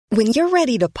When you're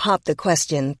ready to pop the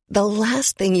question, the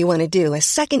last thing you want to do is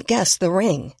second-guess the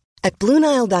ring. At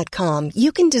BlueNile.com,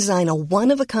 you can design a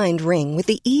one-of-a-kind ring with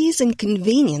the ease and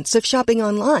convenience of shopping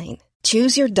online.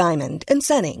 Choose your diamond and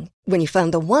setting. When you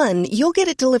find the one, you'll get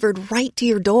it delivered right to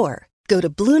your door. Go to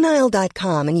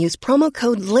BlueNile.com and use promo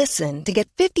code LISTEN to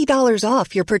get $50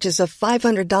 off your purchase of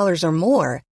 $500 or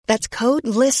more. That's code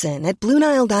LISTEN at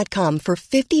BlueNile.com for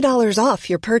 $50 off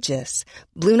your purchase.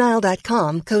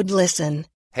 BlueNile.com, code LISTEN.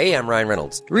 Hey, I'm Ryan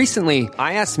Reynolds. Recently,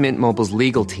 I asked Mint Mobile's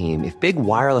legal team if big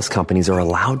wireless companies are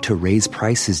allowed to raise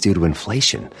prices due to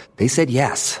inflation. They said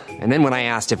yes. And then when I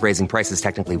asked if raising prices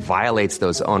technically violates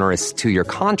those onerous two-year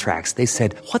contracts, they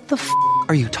said, "What the f***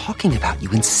 are you talking about,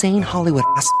 you insane Hollywood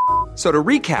ass?" So to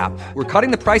recap, we're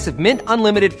cutting the price of Mint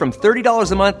Unlimited from $30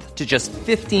 a month to just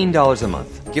 $15 a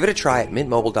month. Give it a try at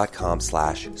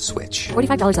mintmobile.com/switch.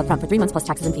 $45 up front for 3 months plus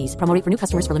taxes and fees. Promo rate for new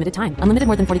customers for limited time. Unlimited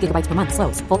more than 40 gigabytes per month.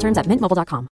 Slows full terms at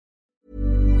mintmobile.com.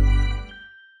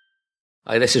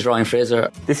 Hi, this is Ryan Fraser.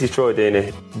 This is Troy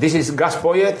Deeney. This is Gus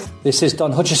Poyet. This is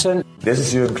Don Hutchison. This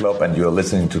is Jürgen Klopp, and you're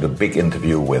listening to The Big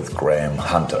Interview with Graham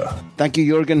Hunter. Thank you,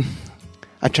 Jürgen.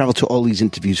 I travel to all these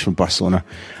interviews from Barcelona,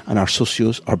 and our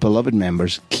socios, our beloved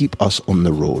members, keep us on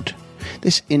the road.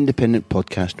 This independent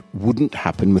podcast wouldn't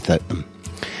happen without them.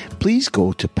 Please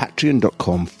go to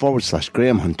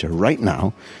patreon.com/Graham Hunter right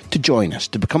now to join us,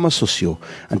 to become a socio,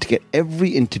 and to get every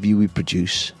interview we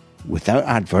produce without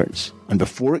adverts and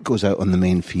before it goes out on the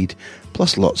main feed,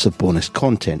 plus lots of bonus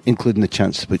content, including the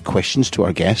chance to put questions to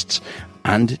our guests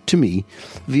and to me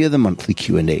via the monthly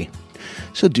Q&A.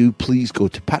 So do please go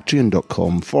to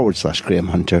patreon.com/Graham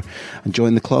Hunter and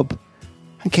join the club,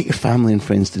 and get your family and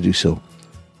friends to do so.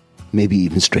 Maybe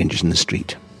even strangers in the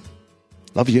street.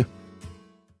 Love you.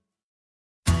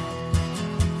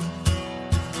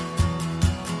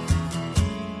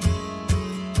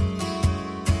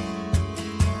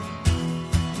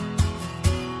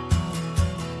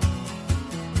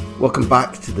 Welcome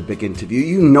back to The Big Interview.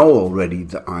 You know already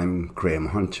that I'm Graham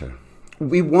Hunter.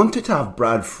 We wanted to have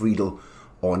Brad Friedel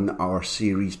on our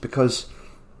series because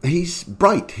he's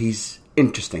bright, he's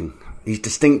interesting, he's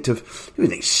distinctive, he's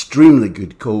an extremely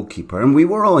good goalkeeper, and we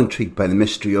were all intrigued by the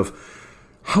mystery of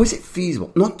how is it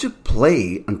feasible not to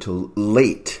play until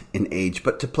late in age,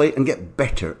 but to play and get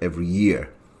better every year.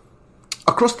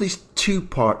 Across this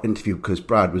two-part interview, because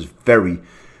Brad was very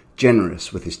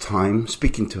generous with his time,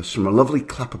 speaking to us from a lovely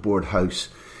clapperboard house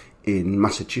in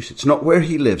Massachusetts, not where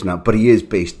he lives now, but he is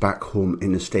based back home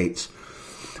in the States.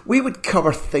 We would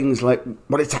cover things like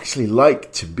what it's actually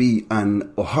like to be an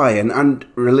Ohioan and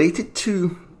related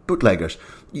to bootleggers.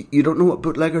 You don't know what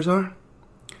bootleggers are?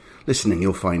 Listen and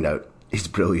you'll find out. It's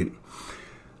brilliant.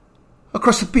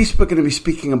 Across the piece, we're going to be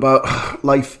speaking about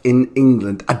life in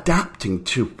England, adapting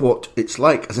to what it's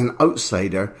like as an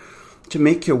outsider to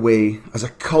make your way as a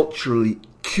culturally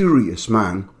curious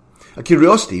man, a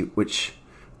curiosity which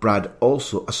Brad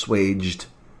also assuaged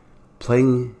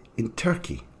playing in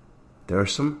Turkey. There are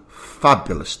some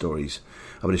fabulous stories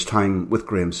about his time with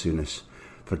Graham Souness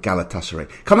for Galatasaray.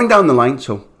 Coming down the line,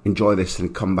 so enjoy this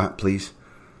and come back, please.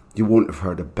 You won't have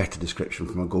heard a better description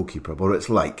from a goalkeeper of what it's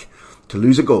like to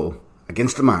lose a goal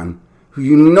against a man who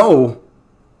you know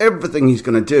everything he's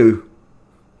going to do,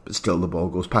 but still the ball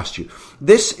goes past you.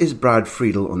 This is Brad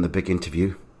Friedel on The Big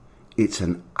Interview. It's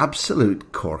an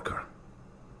absolute corker.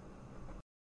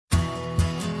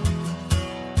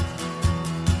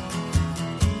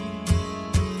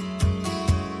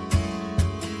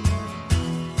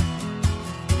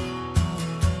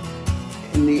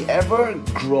 In the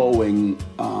ever-growing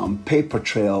paper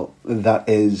trail that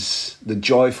is the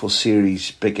joyful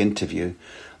series Big Interview,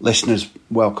 listeners,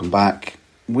 welcome back.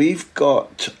 We've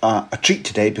got a treat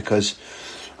today because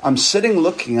I'm sitting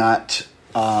looking at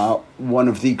one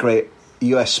of the great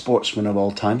US sportsmen of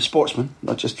all time, sportsmen,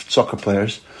 not just soccer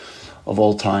players of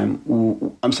all time.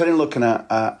 I'm sitting looking at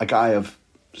a guy of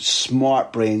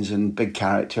smart brains and big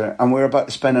character, and we're about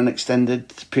to spend an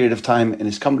extended period of time in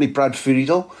his company. Brad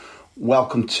Friedel,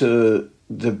 welcome to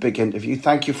The Big Interview.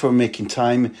 Thank you for making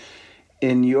time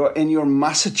in your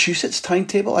Massachusetts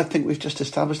timetable. I think we've just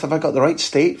established. Have I got the right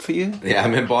state for you? Yeah,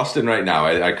 I'm in Boston right now.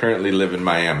 I currently live in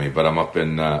Miami, but I'm up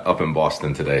in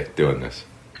Boston today doing this.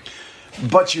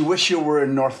 But you wish you were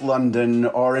in North London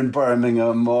or in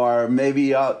Birmingham or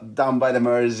maybe out down by the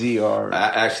Mersey or...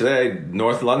 Actually,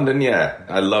 North London, yeah.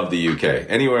 I love the UK.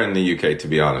 Anywhere in the UK, to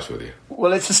be honest with you.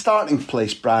 Well, it's a starting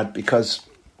place, Brad, because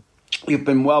you've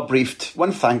been well briefed.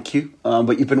 One, thank you,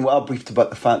 but you've been well briefed about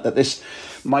the fact that this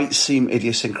might seem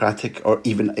idiosyncratic or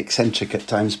even eccentric at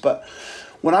times. But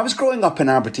when I was growing up in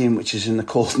Aberdeen, which is in the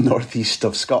cold northeast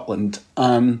of Scotland,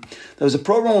 there was a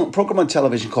program on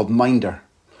television called Minder.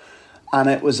 And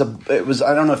it was I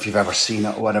don't know if you've ever seen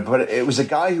it or whatever, but it was a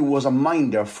guy who was a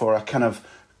minder for a kind of,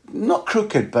 not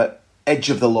crooked, but edge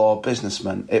of the law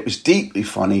businessman. It was deeply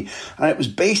funny, and it was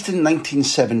based in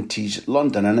 1970s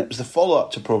London, and it was the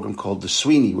follow-up to a programme called The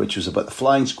Sweeney, which was about the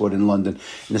flying squad in London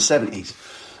in the 70s.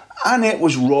 And it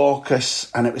was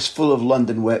raucous, and it was full of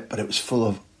London wit, but it was full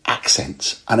of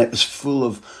accents, and it was full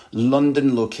of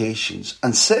London locations.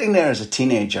 And sitting there as a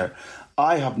teenager,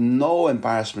 I have no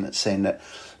embarrassment at saying that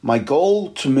my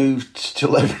goal to move to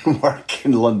live and work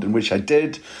in London, which I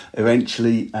did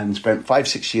eventually and spent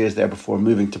 5-6 years there before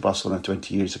moving to Barcelona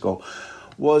 20 years ago,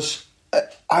 was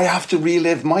I have to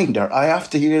relive Minder. I have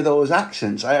to hear those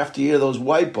accents. I have to hear those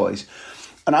white boys.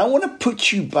 And I want to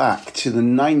put you back to the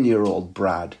 9-year-old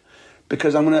Brad,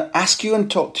 because I'm going to ask you and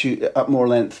talk to you at more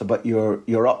length about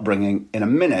your upbringing in a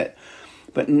minute.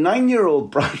 But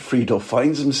 9-year-old Brad Friedel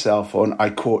finds himself on,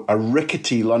 I quote, a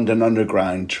rickety London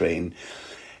Underground train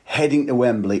heading to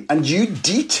Wembley, and you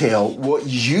detail what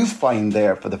you find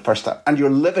there for the first time, and you're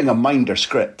living a Minder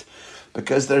script,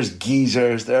 because there's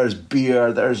geezers, there's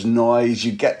beer, there's noise.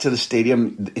 You get to the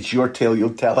stadium, it's your tale,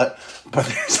 you'll tell it, but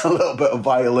there's a little bit of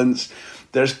violence,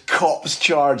 there's cops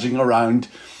charging around.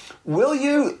 Will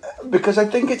you, because I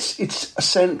think it's a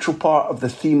central part of the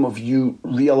theme of you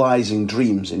realising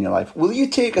dreams in your life, will you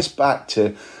take us back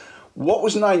to what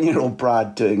was 9-year-old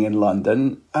Brad doing in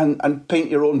London, and paint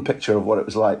your own picture of what it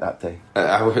was like that day?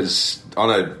 I was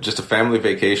on just a family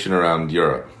vacation around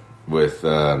Europe with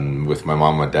my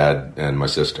mom, my dad, and my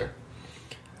sister,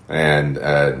 and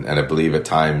I believe at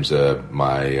times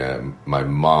my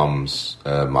mom's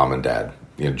mom and dad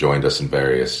joined us in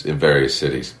various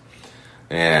cities,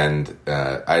 and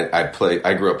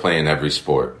I grew up playing every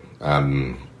sport,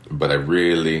 but I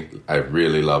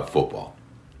really love football.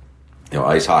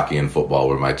 Ice hockey and football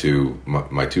were my two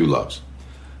loves,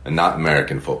 and not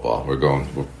American football. We're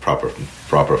proper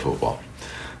football,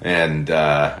 and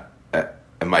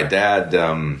my dad.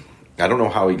 I don't know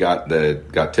how he got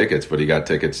tickets, but he got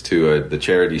tickets to the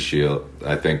Charity Shield.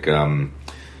 I think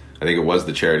it was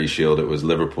the Charity Shield. It was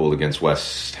Liverpool against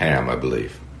West Ham, I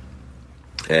believe,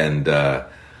 and that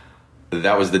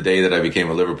was the day that I became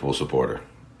a Liverpool supporter.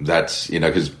 That's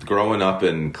because growing up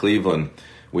in Cleveland,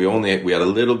 we had a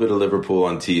little bit of Liverpool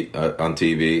on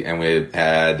TV, and we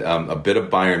had a bit of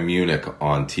Bayern Munich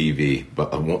on TV,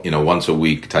 but once a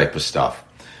week type of stuff.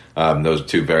 Those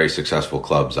two very successful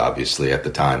clubs, obviously at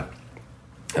the time,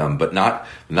 but not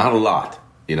a lot.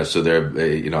 So there,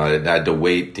 I had to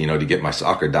wait, to get my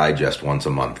Soccer Digest once a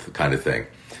month, kind of thing.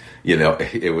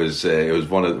 It was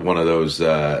one of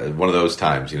those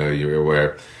times,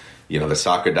 where the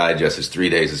Soccer Digest is 3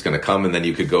 days it's going to come, and then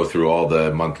you could go through all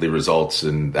the monthly results,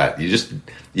 and that you just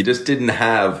didn't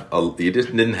have a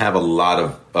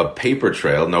lot of paper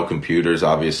trail. No computers,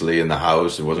 obviously, in the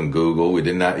house. It wasn't Google. We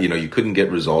didn't have, you couldn't get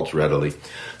results readily.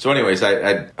 So anyways,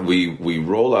 we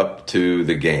roll up to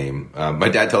the game. My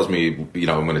dad tells me,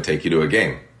 I'm going to take you to a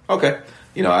game. Okay.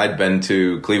 I'd been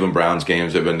to Cleveland Browns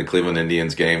games. I've been to Cleveland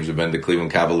Indians games. I've been to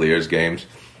Cleveland Cavaliers games.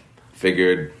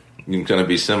 Figured it's going to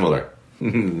be similar.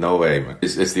 No way, man.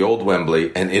 It's the old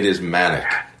Wembley, and it is manic.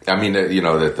 I mean,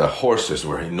 that the horses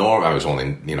were enormous. I was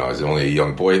only a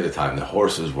young boy at the time. The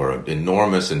horses were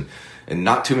enormous, and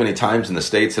not too many times in the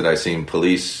States had I seen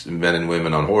police men and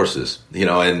women on horses.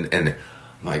 And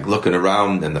like looking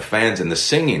around, and the fans and the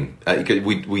singing.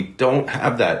 We don't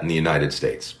have that in the United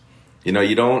States.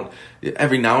 You don't.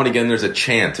 Every now and again, there's a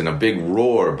chant and a big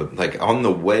roar, but like on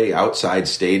the way outside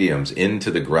stadiums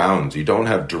into the grounds, you don't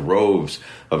have droves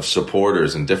of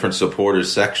supporters and different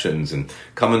supporters sections and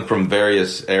coming from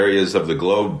various areas of the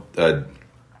globe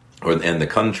and the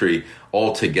country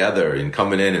all together and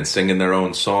coming in and singing their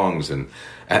own songs, and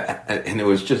it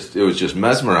was just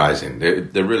mesmerizing.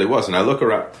 There really was. And I look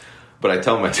around, but I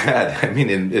tell my dad,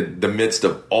 in the midst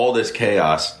of all this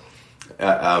chaos,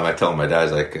 I tell my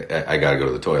dad, I gotta go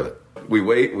to the toilet. We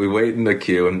wait in the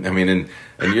queue, and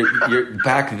you're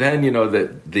back then,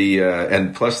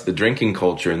 and plus the drinking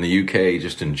culture in the UK,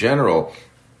 just in general,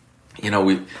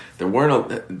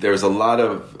 there's a lot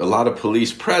of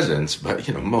police presence, but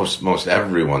most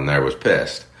everyone there was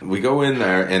pissed. We go in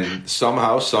there, and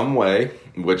somehow, some way,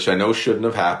 which I know shouldn't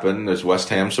have happened, there's West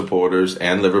Ham supporters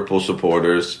and Liverpool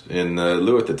supporters in the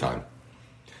loo at the time.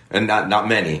 And not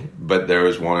many, but there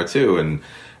was one or two, and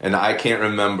I can't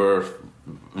remember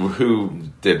who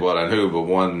did what on who, but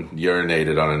one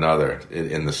urinated on another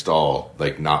in the stall,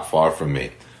 like not far from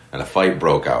me, and a fight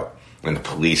broke out, and the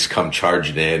police come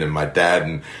charging in, and my dad,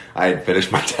 and I had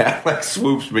finished, my dad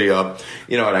swoops me up,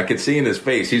 and I could see in his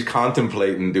face, he's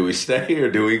contemplating, do we stay or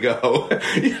do we go?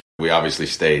 we obviously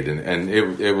stayed, and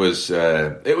it was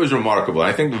remarkable.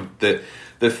 I think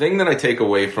the thing that I take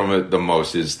away from it the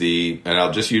most is and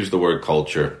I'll just use the word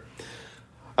culture.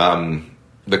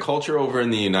 The culture over in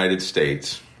the United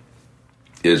States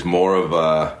is more of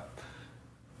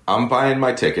I'm buying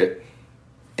my ticket,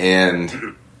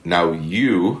 and now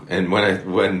you, and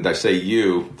when I say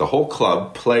you, the whole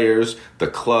club, players, the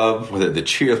club, the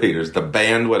cheerleaders, the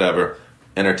band, whatever,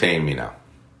 entertain me now.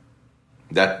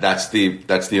 That's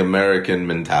the American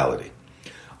mentality.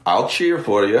 I'll cheer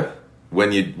for you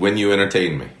when you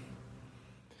entertain me.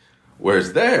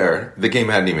 Whereas there, the game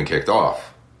hadn't even kicked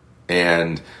off,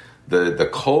 and the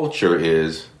culture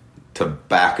is to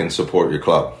back and support your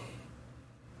club,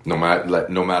 no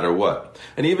matter what.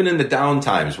 And even in the down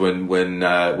times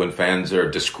when fans are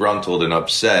disgruntled and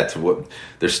upset,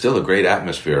 there's still a great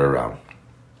atmosphere around.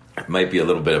 It might be a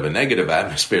little bit of a negative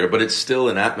atmosphere, but it's still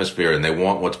an atmosphere, and they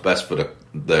want what's best for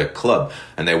the club,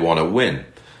 and they want to win.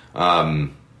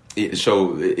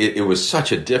 So it was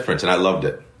such a difference, and I loved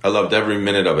it. I loved every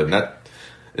minute of it,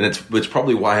 and it's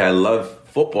probably why I love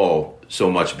football so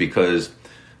much, because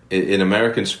in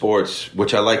American sports,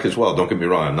 which I like as well, don't get me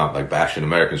wrong, I'm not like bashing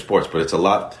American sports, but it's a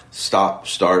lot stop,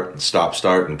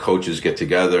 start, and coaches get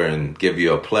together and give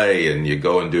you a play, and you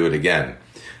go and do it again.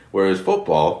 Whereas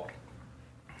football,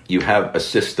 you have a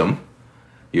system,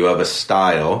 you have a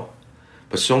style,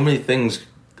 but so many things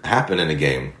happen in a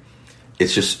game.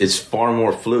 It's far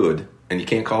more fluid, and you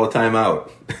can't call a timeout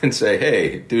and say,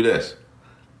 hey, do this.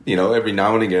 Every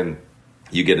now and again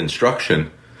you get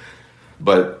instruction,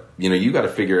 but you got to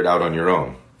figure it out on your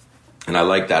own. And I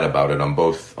like that about it on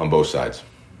both sides.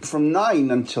 From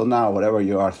 9 until now, whatever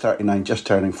you are, 39, just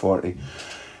turning 40,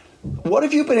 what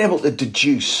have you been able to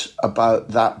deduce about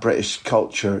that British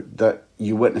culture that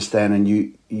you witnessed then and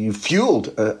you fueled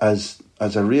as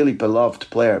a really beloved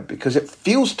player? Because it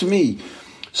feels to me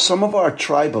some of our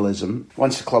tribalism,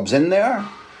 once the club's in there,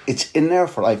 it's in there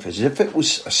for life, as if it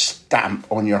was a stamp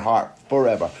on your heart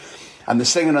forever. And the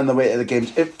singing on the way to the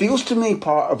games, it feels to me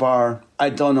part of our, I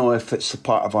don't know if it's a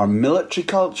part of our military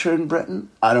culture in Britain.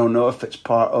 I don't know if it's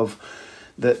part of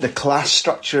the class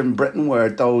structure in Britain, where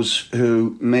those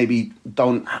who maybe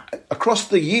don't, across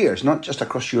the years, not just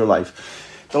across your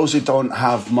life, those who don't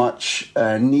have much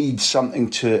need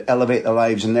something to elevate their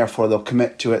lives, and therefore they'll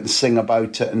commit to it and sing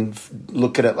about it and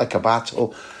look at it like a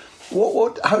battle.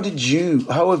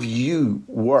 How have you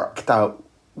worked out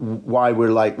why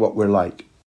we're like what we're like?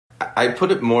 I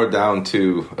put it more down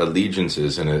to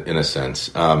allegiances in a sense,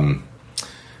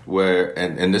 where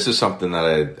and this is something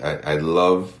that I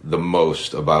love the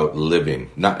most about living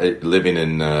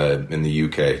in the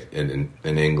UK in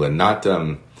England, not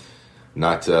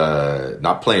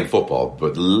playing football,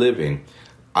 but living.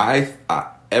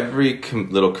 Every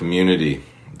little community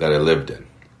that I lived in,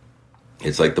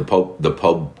 it's like the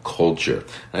pub culture.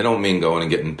 I don't mean going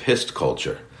and getting pissed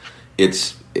culture.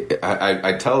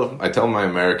 I tell my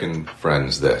American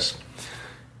friends this: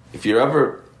 if you're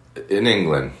ever in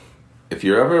England, if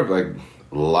you're ever like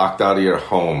locked out of your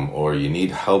home, or you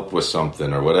need help with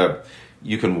something or whatever,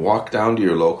 you can walk down to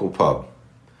your local pub,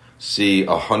 see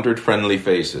 100 friendly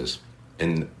faces,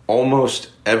 and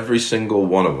almost every single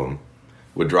one of them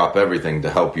would drop everything to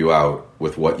help you out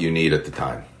with what you need at the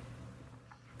time.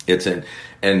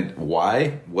 And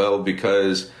why? Well,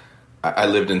 because I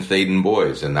lived in Thaden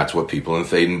Boys, and that's what people in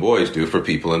Thaden Boys do for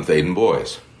people in Thaden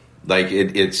Boys. Like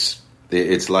it's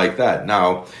like that.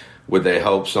 Now, would they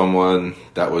help someone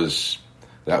that was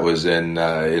in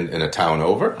a town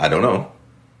over? I don't know.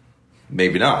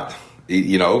 Maybe not.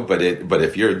 But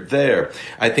if you're there,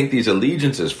 I think these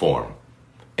allegiances form,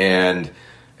 and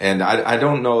I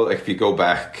don't know if you go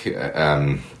back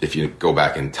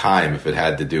in time, if it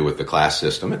had to do with the class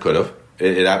system. It could have.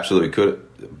 It absolutely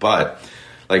could. But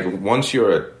like, once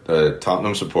you're a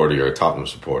Tottenham supporter, you're a Tottenham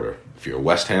supporter. If you're a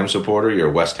West Ham supporter, you're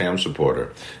a West Ham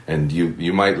supporter. And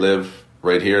you might live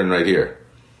right here and right here,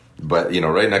 but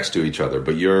right next to each other.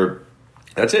 But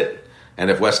that's it.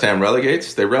 And if West Ham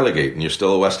relegates, they relegate, and you're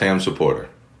still a West Ham supporter.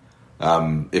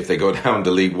 If they go down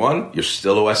to League One, you're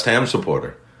still a West Ham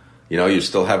supporter. You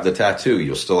still have the tattoo.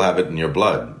 You'll still have it in your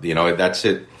blood. That's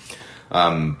it.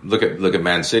 Look at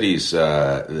Man City's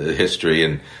history,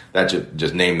 and that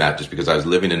just name that just because I was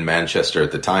living in Manchester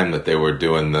at the time that they were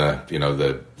doing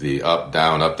the up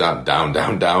down,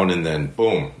 and then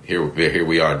boom, here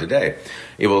we are today.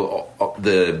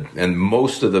 And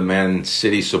most of the Man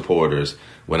City supporters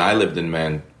when I lived in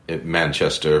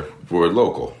Manchester were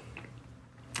local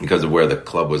because of where the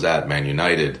club was at. Man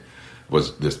United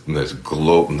was this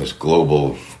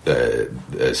global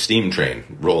steam train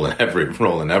rolling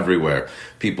everywhere.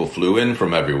 People flew in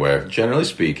from everywhere, generally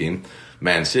speaking,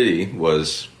 Man City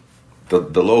was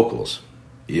the locals.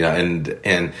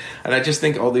 And I just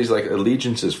think all these like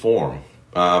allegiances form.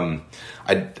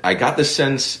 I got the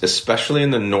sense, especially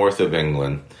in the north of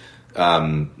England,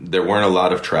 there weren't a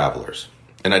lot of travelers,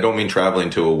 and I don't mean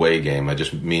traveling to a away game. I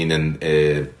just mean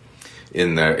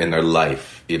in their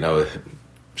life.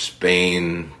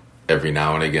 Spain every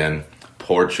now and again,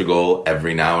 Portugal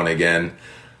every now and again.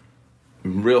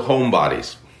 Real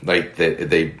homebodies, like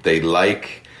they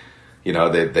like,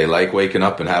 they like waking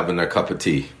up and having their cup of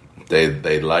tea.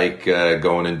 They like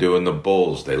going and doing the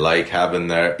bowls. They like having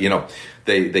their,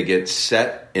 they get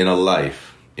set in a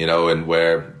life, and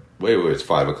where, wait, it's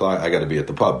 5 o'clock. I got to be at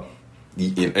the pub.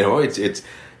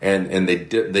 And they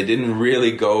didn't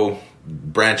really go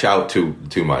branch out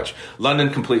too much. London,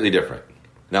 completely different.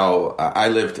 Now, I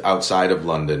lived outside of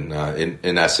London,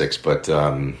 in Essex, but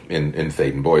in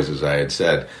Theydon Boys, as I had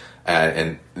said.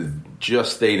 And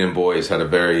just Theydon Boys had a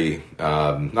very,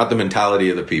 not the mentality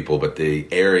of the people, but the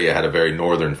area had a very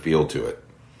northern feel to it,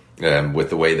 with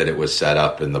the way that it was set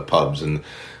up in the pubs and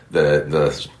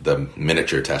the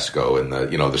miniature Tesco and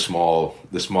the small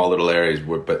little areas,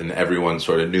 and everyone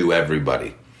sort of knew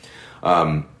everybody.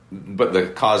 But the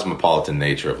cosmopolitan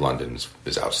nature of London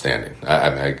is outstanding.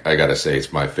 I got to say,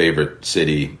 it's my favorite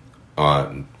city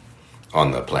on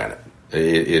the planet.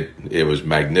 It was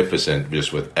magnificent,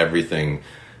 just with everything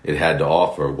it had to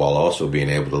offer, while also being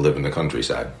able to live in the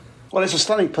countryside. Well, it's a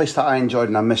stunning place that I enjoyed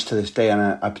and I miss to this day, and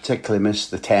I particularly miss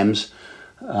the Thames,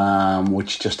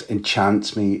 which just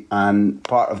enchants me. And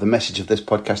part of the message of this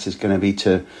podcast is going to be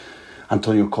to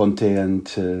Antonio Conte and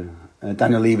to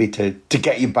Daniel Levy to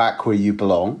get you back where you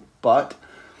belong. But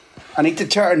I need to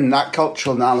turn that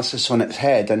cultural analysis on its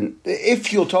head, and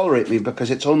if you'll tolerate me,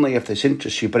 because it's only if this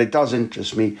interests you, but it does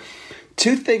interest me.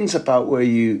 Two things about where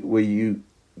you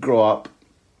grow up,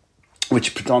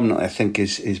 which predominantly I think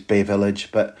is Bay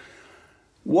Village, but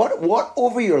what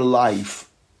over your life,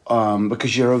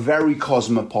 because you're a very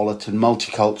cosmopolitan,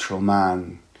 multicultural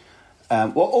man,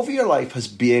 what over your life has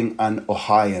being an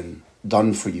Ohioan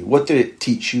done for you? What did it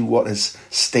teach you? What has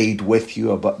stayed with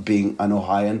you about being an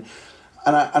Ohioan?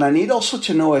 And I need also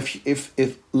to know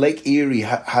if Lake Erie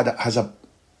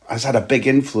has had a big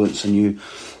influence on you,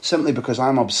 simply because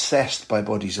I'm obsessed by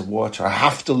bodies of water. I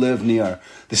have to live near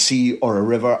the sea or a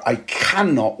river. I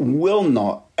will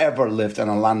not ever live in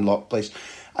a landlocked place.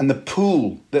 And the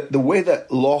pool, the way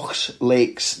that lochs,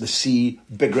 lakes, the sea,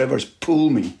 big rivers pull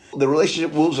me, the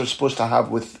relationship wolves are supposed to have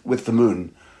with the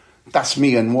moon, that's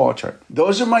me and water.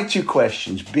 Those are my two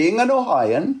questions, being an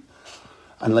Ohioan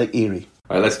and Lake Erie.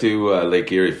 All right, let's do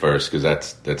Lake Erie first, because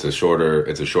it's a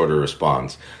shorter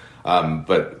response.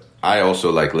 But I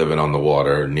also like living on the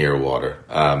water, near water.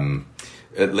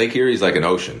 Lake Erie is like an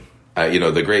ocean.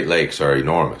 The Great Lakes are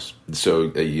enormous.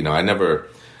 So,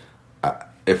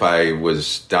 if I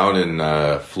was down in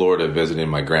Florida visiting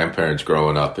my grandparents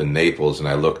growing up in Naples, and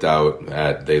I looked out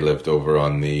they lived over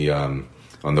on the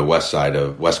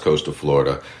west coast of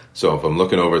Florida. So if I'm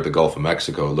looking over at the Gulf of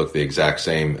Mexico, it looked the exact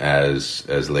same as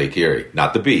Lake Erie.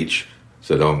 Not the beach.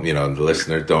 So don't, the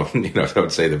listener,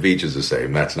 don't say the beach is the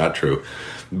same. That's not true.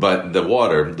 But the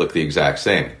water looked the exact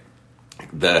same.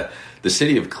 The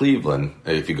city of Cleveland,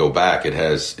 if you go back, it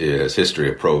has history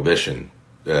of prohibition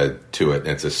to it.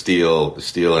 It's a steel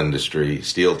industry,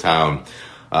 steel town.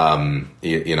 The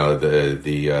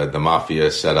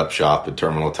mafia set up shop at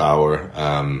Terminal Tower.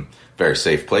 Very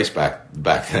safe place back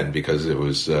then, because it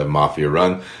was mafia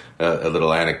run. A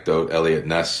little anecdote: Elliot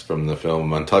Ness from the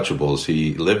film Untouchables,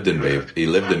 he lived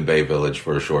in Bay Village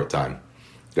for a short time,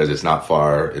 because it's not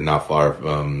far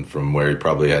from where he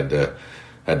probably had to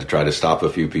try to stop a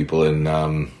few people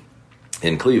in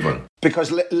Cleveland.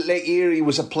 Because Lake Erie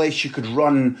was a place you could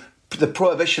run. The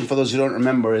prohibition, for those who don't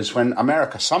remember, is when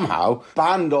America somehow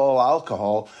banned all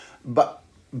alcohol, but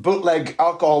bootleg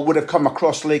alcohol would have come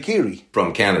across Lake Erie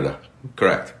from Canada.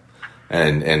 Correct.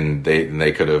 And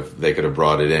they could have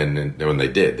brought it in, and when they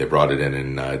did, they brought it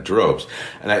in droves.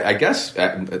 And I guess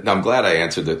I'm glad I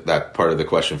answered that part of the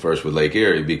question first with Lake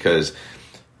Erie, because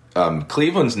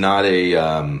Cleveland's not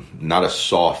a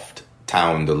soft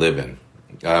town to live in.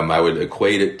 I would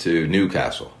equate it to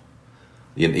Newcastle.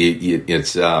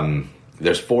 It's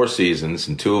there's 4 seasons,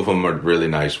 and 2 of them are really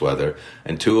nice weather,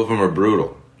 and 2 of them are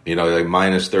brutal. Like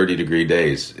minus 30-degree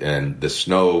days, and the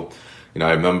snow.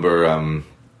 I remember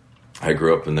I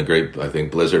grew up in the great, I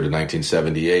think, blizzard of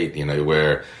 1978.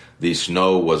 Where the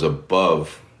snow was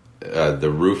above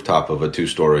the rooftop of a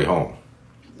 2-story home.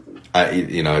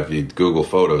 If you Google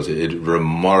photos, it's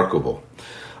remarkable.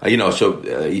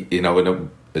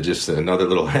 Just another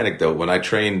little anecdote. When I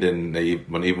trained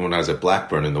even when I was at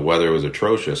Blackburn and the weather was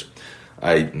atrocious,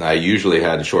 I usually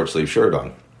had a short sleeve shirt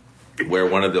on. Wear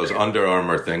one of those Under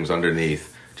Armour things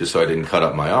underneath, just so I didn't cut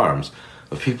up my arms.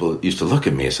 But people used to look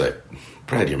at me and say,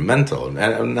 Brad, you're mental.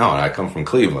 And no, I come from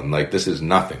Cleveland. Like, this is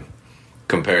nothing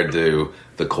compared to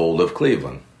the cold of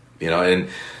Cleveland, you know. And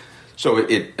so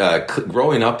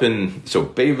growing up so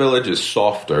Bay Village is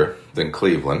softer than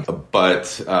Cleveland,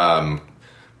 but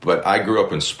I grew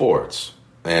up in sports,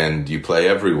 and you play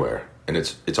everywhere, and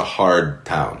it's a hard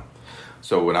town.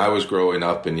 So when I was growing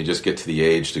up and you just get to the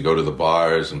age to go to the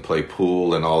bars and play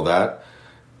pool and all that,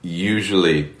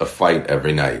 usually a fight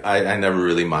every night. I never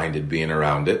really minded being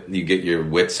around it. You get your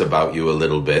wits about you a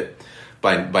little bit.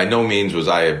 By no means was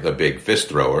I a big fist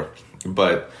thrower,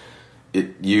 but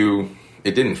it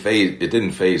didn't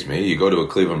faze me. You go to a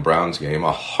Cleveland Browns game,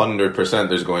 100%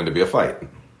 there's going to be a fight.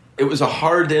 It was a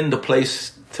hard end of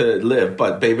place to live,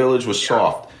 but Bay Village was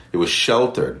soft. It was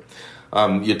sheltered.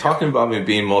 You're talking about me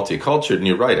being multicultural, and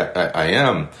you're right, I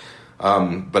am.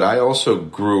 But I also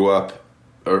grew up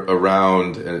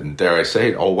around, and dare I say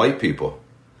it, all white people,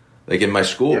 like in my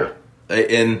school.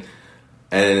 Yeah.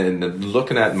 And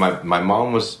looking at my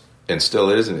mom was, and still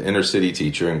is, an inner city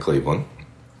teacher in Cleveland.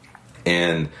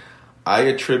 And I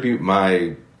attribute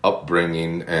my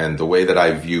upbringing and the way that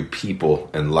I view people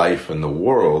and life and the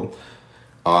world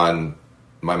on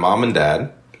my mom and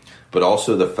dad, but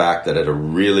also the fact that at a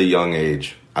really young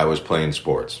age, I was playing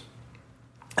sports.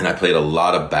 And I played a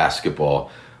lot of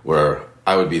basketball where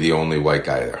I would be the only white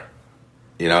guy there.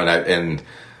 You know,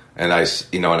 and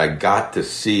I got to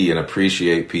see and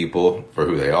appreciate people for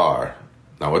who they are.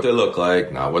 Not what they look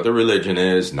like, not what their religion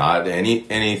is, not any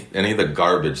of the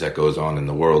garbage that goes on in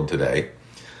the world today,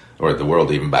 or the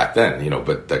world even back then, you know,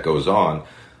 but that goes on.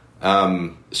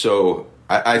 So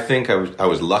I think I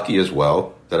was lucky as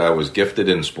well that I was gifted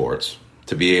in sports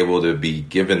to be able to be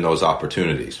given those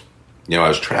opportunities. You know, I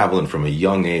was traveling from a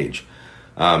young age,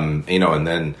 you know, and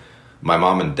then my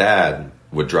mom and dad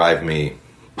would drive me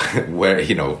where,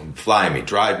 you know, fly me,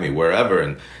 drive me wherever.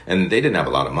 And they didn't have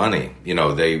a lot of money. You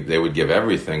know, they would give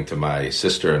everything to my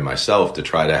sister and myself to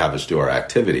try to have us do our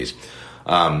activities.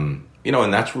 You know,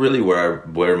 and that's really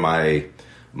where my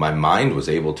mind was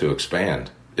able to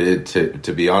expand,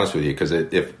 to be honest with you. Because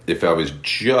if I was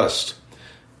just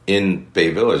in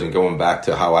Bay Village, and going back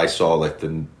to how I saw like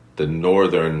the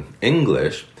Northern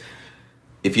English,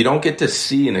 if you don't get to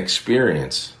see and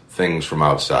experience things from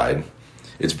outside,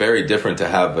 it's very different to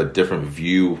have a different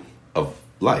view of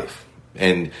life.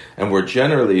 And we're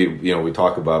generally, you know, we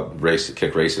talk about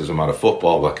kick racism out of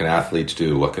football. What can athletes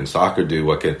do? What can soccer do?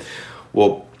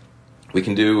 Well, we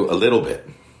can do a little bit.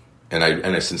 And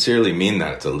I sincerely mean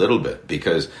that. It's a little bit,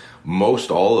 because most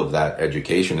all of that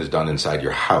education is done inside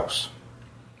your house,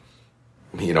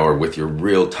 you know, or with your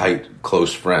real tight,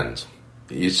 close friends.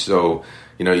 So,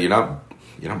 you know, you're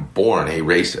not born a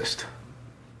racist.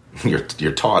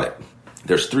 You're taught it.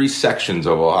 There's 3 sections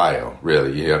of Ohio,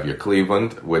 really. You have your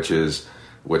Cleveland, which is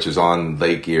on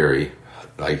Lake Erie.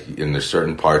 Like, in there's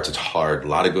certain parts, it's hard. A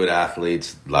lot of good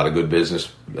athletes, a lot of good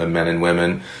business men and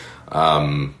women.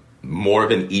 More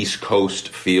of an East Coast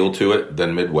feel to it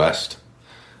than Midwest.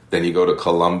 Then you go to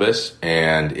Columbus,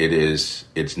 and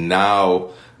it's now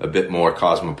a bit more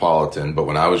cosmopolitan. But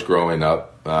when I was growing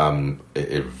up,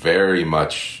 it very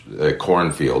much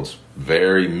cornfields,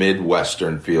 very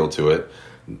Midwestern feel to it.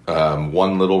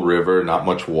 One little river, not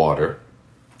much water.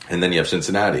 And then you have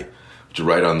Cincinnati, which is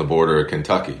right on the border of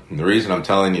Kentucky. And the reason I'm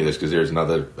telling you this, because there's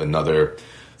another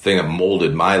thing that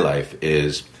molded my life,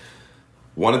 is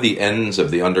one of the ends of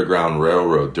the Underground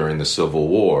Railroad during the Civil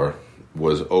War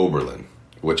was Oberlin,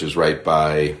 which is right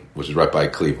by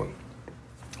Cleveland.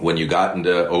 When you got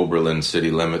into Oberlin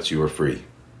city limits, you were free.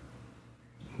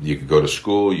 You could go to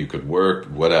school, you could work,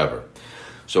 whatever.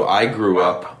 So I grew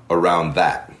up around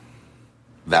that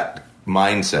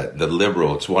mindset, the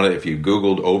liberal. It's if you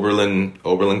Googled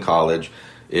Oberlin College,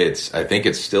 I think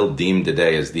it's still deemed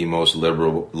today as the most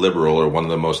liberal or one of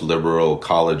the most liberal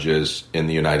colleges in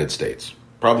the United States,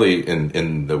 probably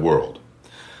in the world.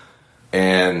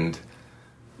 And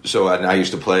so I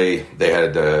used to play. They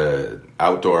had an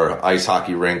outdoor ice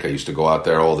hockey rink. I used to go out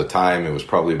there all the time. It was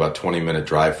probably about 20-minute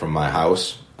drive from my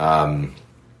house.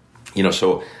 You know,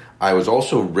 so I was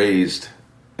also raised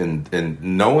in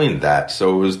knowing that.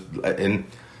 So it was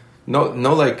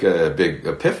no like a big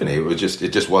epiphany. It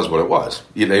just was what it was.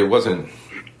 You know, it wasn't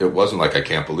like I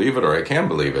can't believe it or I can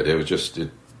believe it. It was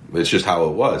it's just how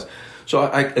it was. So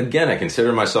I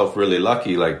consider myself really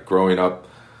lucky, like growing up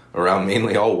around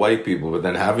mainly all white people, but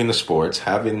then having the sports,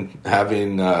 having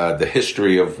the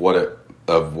history of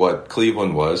what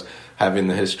Cleveland was, having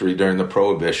the history during the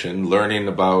Prohibition, learning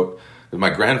about My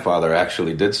grandfather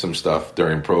actually did some stuff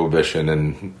during Prohibition,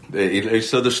 and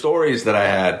so the stories that I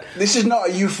had... This is not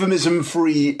a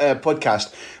euphemism-free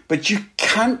podcast, but you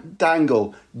can't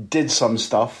dangle did some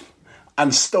stuff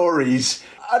and stories.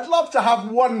 I'd love to have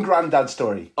one granddad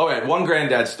story. Oh, yeah, one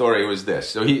granddad story was this.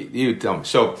 So he would tell me.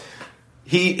 So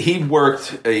he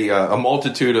worked a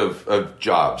multitude of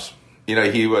jobs. You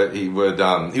know, he was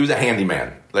a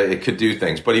handyman. Like, he could do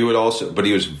things, but he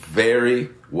was very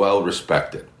well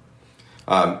respected.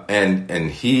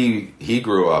 And he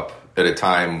grew up at a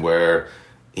time where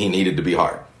he needed to be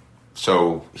hard.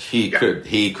 So he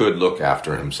could look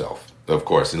after himself, of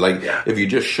course. And if you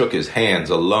just shook his hands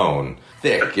alone,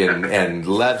 thick and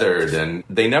leathered, and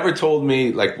they never told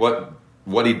me like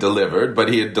what he delivered, but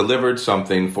he had delivered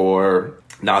something for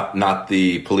not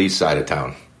the police side of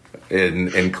town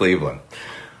in Cleveland.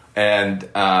 And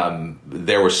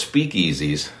there were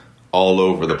speakeasies all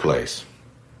over the place.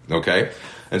 Okay?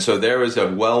 And so there was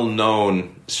a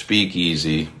well-known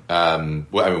speakeasy.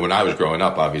 When I was growing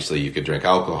up, obviously you could drink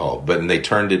alcohol, but they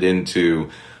turned it into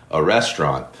a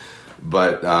restaurant.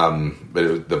 But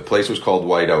the place was called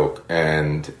White Oak,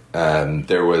 and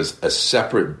there was a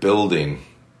separate building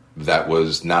that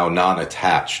was now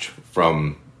non-attached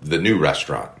from the new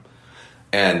restaurant.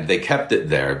 And they kept it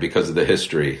there because of the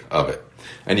history of it.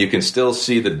 And you can still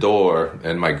see the door.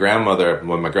 And my grandmother,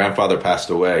 when my grandfather passed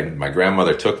away, my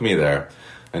grandmother took me there.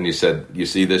 And you said, "You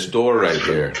see this door right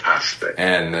here?" Fantastic.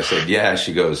 And I said, "Yeah."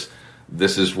 She goes,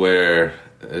 this is where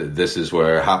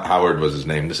Howard was his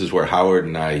name. This is where Howard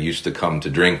and I used to come to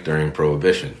drink during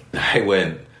Prohibition. I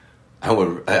went,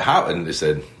 how? And they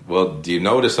said, "Well, do you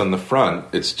notice on the front,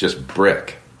 it's just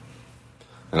brick?"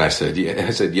 And I said, "Yeah."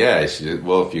 I said, "Yeah." She said,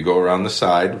 "Well, if you go around the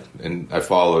side," and I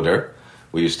followed her.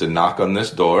 We used to knock on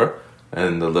this door,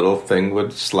 and the little thing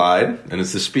would slide, and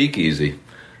it's the speakeasy.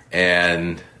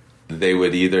 And they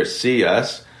would either see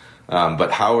us,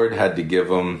 but Howard had to give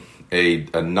them a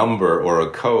number or a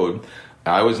code.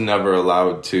 I was never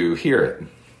allowed to hear it.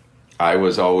 I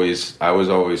was always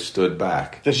stood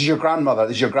back. This is your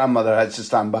grandmother. Your grandmother had to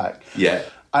stand back. Yeah.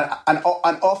 And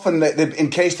often, in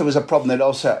case there was a problem, they'd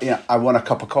also, "I want a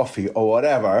cup of coffee," or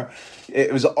whatever.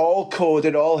 It was all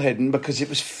coded, all hidden, because it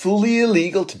was fully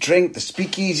illegal to drink. The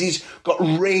speakeasies got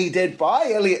raided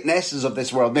by Elliot Nesses of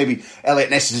this world, maybe Elliot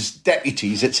Nesses'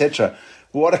 deputies, etc.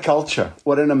 What a culture.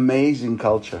 What an amazing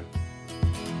culture.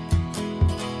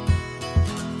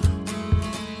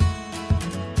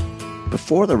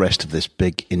 Before the rest of this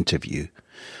big interview,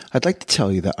 I'd like to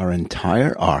tell you that our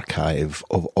entire archive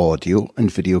of audio and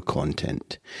video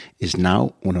content is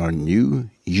now on our new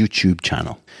YouTube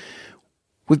channel.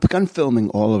 We've begun filming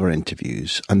all of our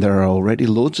interviews, and there are already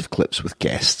loads of clips with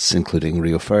guests, including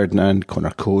Rio Ferdinand,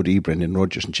 Conor Cody, Brendan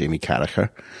Rodgers and Jamie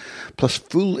Carragher, plus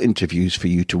full interviews for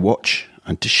you to watch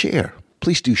and to share.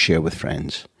 Please do share with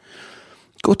friends.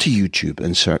 Go to YouTube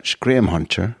and search Graham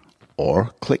Hunter,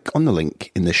 or click on the link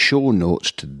in the show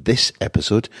notes to this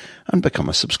episode and become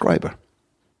a subscriber.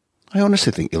 I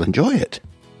honestly think you'll enjoy it.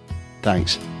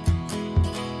 Thanks.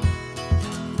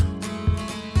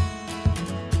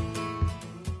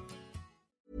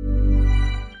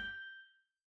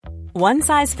 One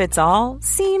size fits all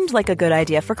seemed like a good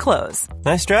idea for clothes.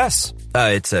 Nice dress.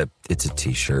 It's a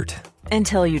t-shirt.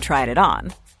 Until you tried it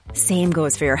on. Same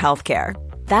goes for your healthcare.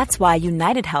 That's why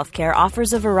United Healthcare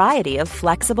offers a variety of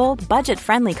flexible,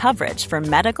 budget-friendly coverage for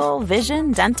medical,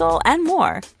 vision, dental, and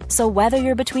more. So whether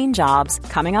you're between jobs,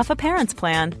 coming off a parent's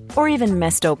plan, or even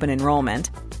missed open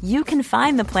enrollment, you can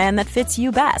find the plan that fits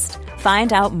you best.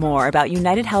 Find out more about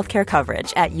United Healthcare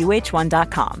coverage at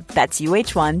uh1.com. That's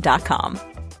uh1.com.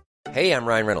 Hey, I'm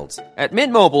Ryan Reynolds. At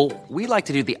Mint Mobile, we like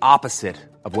to do the opposite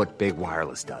of what Big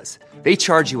Wireless does. They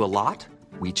charge you a lot.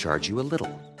 We charge you a little.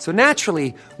 So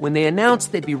naturally, when they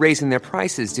announced they'd be raising their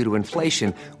prices due to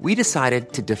inflation, we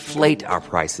decided to deflate our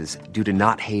prices due to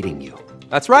not hating you.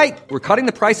 That's right. We're cutting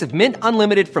the price of Mint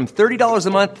Unlimited from $30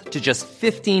 a month to just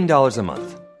 $15 a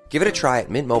month. Give it a try at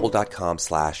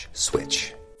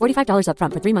mintmobile.com/switch. $45 up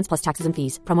front for 3 months plus taxes and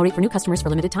fees. Promo rate for new customers for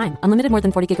limited time. Unlimited more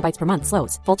than 40 gigabytes per month.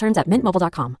 Slows full terms at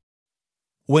mintmobile.com.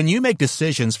 When you make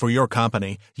decisions for your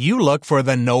company, you look for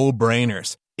the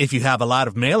no-brainers. If you have a lot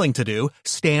of mailing to do,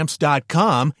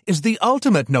 Stamps.com is the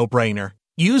ultimate no-brainer.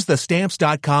 Use the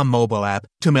Stamps.com mobile app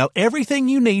to mail everything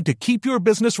you need to keep your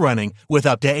business running with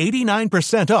up to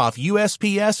 89% off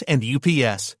USPS and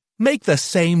UPS. Make the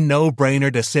same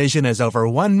no-brainer decision as over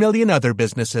 1 million other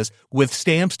businesses with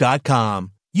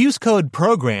Stamps.com. Use code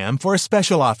PROGRAM for a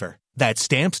special offer. That's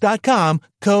Stamps.com,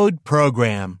 code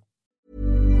PROGRAM.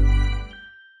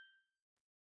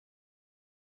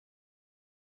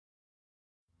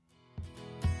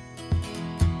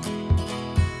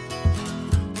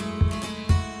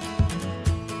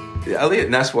 Elliot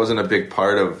Ness wasn't a big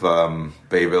part of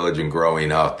Bay Village and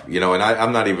growing up, and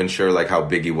I'm not even sure like how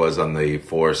big he was on the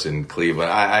force in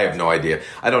Cleveland. I have no idea.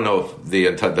 I don't know if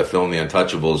the film The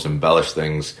Untouchables embellished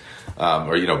things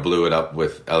or blew it up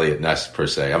with Elliot Ness per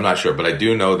se. I'm not sure, but I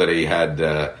do know that he had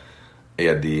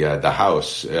the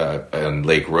house on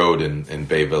Lake Road in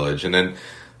Bay Village, and then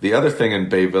the other thing in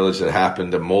Bay Village that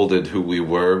happened that molded who we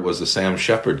were was the Sam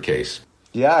Shepard case.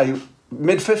 Yeah.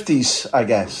 Mid-50s, I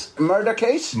guess. Murder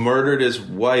case? Murdered his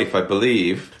wife, I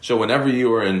believe. So whenever you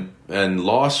were in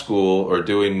law school or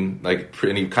doing like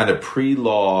any kind of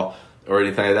pre-law or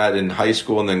anything like that in high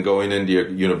school and then going into your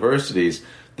universities,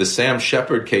 the Sam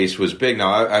Shepard case was big.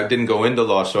 Now, I didn't go into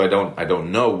law, so I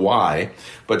don't know why.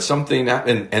 But something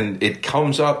happened, and it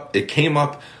came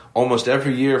up almost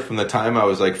every year from the time I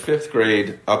was like 5th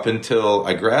grade up until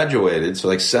I graduated. So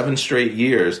like 7 straight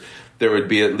years. There would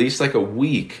be at least like a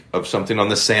week of something on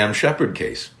the Sam Shepard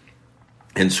case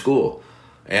in school.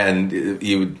 And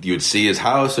you'd see his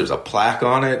house. There's a plaque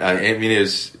on it. I mean, it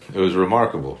was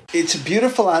remarkable. It's a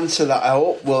beautiful answer that I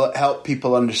hope will help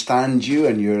people understand you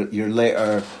and your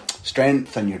later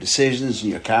strength and your decisions and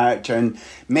your character. And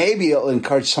maybe it'll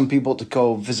encourage some people to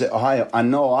go visit Ohio. I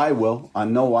know I will. I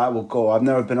know I will go. I've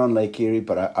never been on Lake Erie,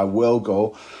 but I will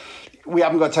go. We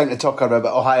haven't got time to talk about it,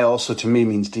 but Ohio also to me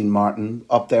means Dean Martin,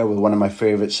 up there with one of my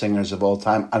favourite singers of all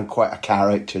time and quite a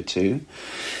character too.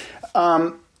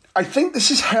 I think this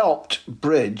has helped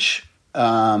bridge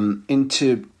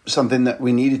into something that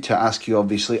we needed to ask you,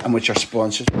 obviously, and which our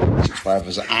sponsors, 65,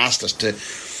 has asked us to.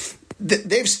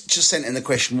 They've just sent in the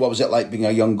question, what was it like being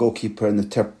a young goalkeeper in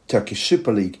the Turkish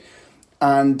Super League?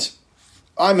 And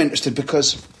I'm interested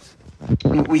because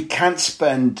we can't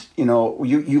spend,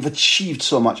 you've achieved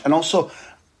so much. And also,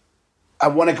 I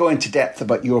want to go into depth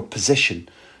about your position,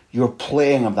 your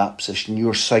playing of that position,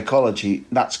 your psychology,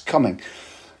 that's coming.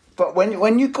 But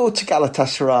when you go to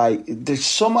Galatasaray, there's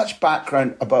so much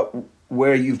background about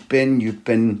where you've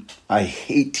been, I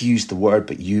hate to use the word,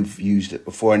 but you've used it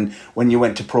before. And when you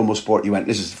went to Promo Sport, you went,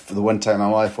 this is for the one time in my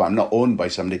life where I'm not owned by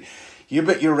somebody.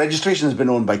 Your registration has been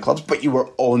owned by clubs, but you were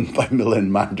owned by Milan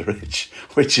Mandaric,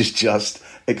 which is just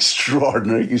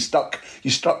extraordinary. You struck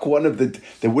one of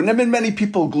there wouldn't have been many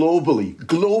people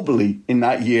globally in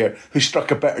that year who struck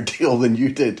a better deal than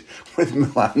you did with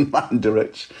Milan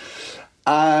Mandaric.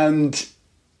 And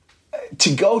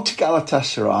to go to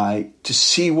Galatasaray, to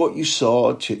see what you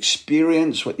saw, to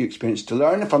experience what you experienced, to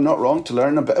learn, if I'm not wrong, to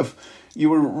learn a bit of, you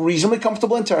were reasonably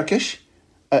comfortable in Turkish,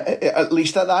 at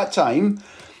least at that time.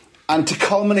 And to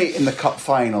culminate in the cup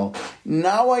final,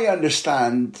 now I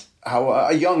understand how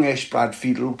a youngish Brad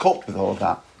Friedel coped with all of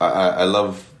that. I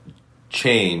love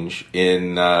change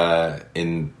in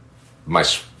my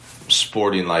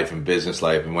sporting life and business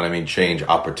life, and when I mean change,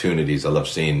 opportunities. I love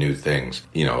seeing new things.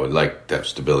 I like to have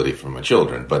stability for my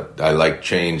children, but I like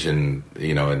change and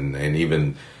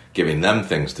even giving them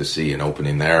things to see and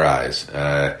opening their eyes.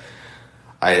 I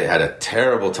had a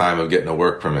terrible time of getting a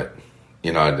work permit.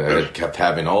 I kept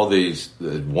having all these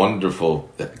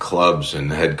wonderful clubs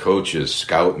and head coaches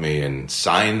scout me and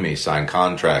sign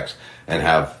contracts and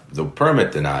have the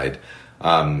permit denied.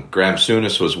 Graham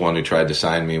Souness was one who tried to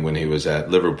sign me when he was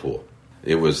at Liverpool.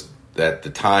 It was at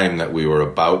the time that we were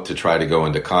about to try to go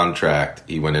into contract,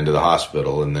 he went into the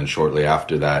hospital, and then shortly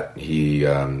after that, he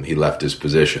left his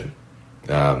position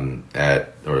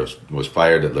was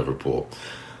fired at Liverpool.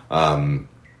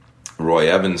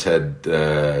 Roy Evans had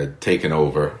taken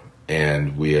over,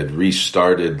 and we had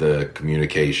restarted the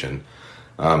communication.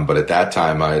 But at that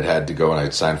time, I had to go, and I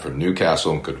had signed for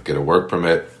Newcastle and could get a work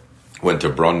permit. Went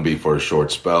to Brøndby for a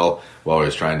short spell while I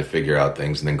was trying to figure out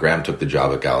things, and then Graham took the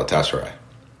job at Galatasaray.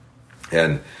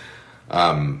 And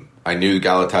I knew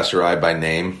Galatasaray by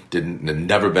name, had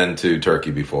never been to Turkey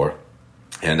before.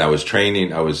 And I was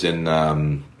training, I was in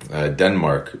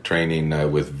Denmark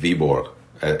training with Viborg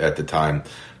at the time,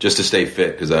 just to stay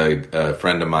fit, because a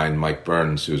friend of mine, Mike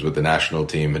Burns, who was with the national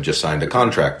team, had just signed a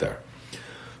contract there.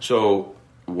 So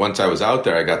once I was out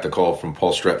there, I got the call from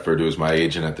Paul Stretford, who was my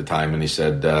agent at the time, and he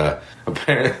said,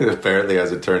 apparently,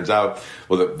 as it turns out,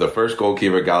 well, the first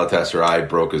goalkeeper, Galatasaray,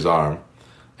 broke his arm,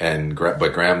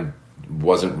 but Graham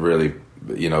wasn't really,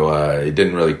 he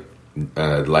didn't really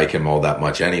like him all that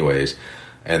much anyways.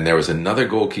 And there was another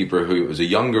goalkeeper who was a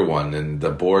younger one, and the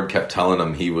board kept telling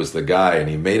him he was the guy, and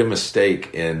he made a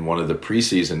mistake in one of the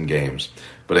preseason games,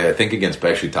 but I think against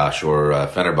Beşiktaş or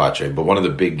Fenerbahçe, but one of the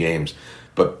big games.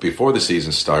 But before the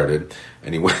season started,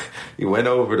 and he went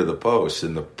over to the post,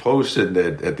 and the posts at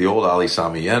the old Ali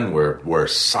Sami Yen were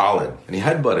solid, and he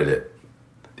headbutted it.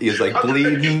 he was like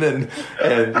bleeding, and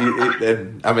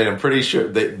I mean, I'm pretty sure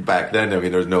that back then, I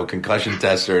mean, there was no concussion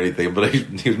test or anything, but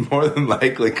he was more than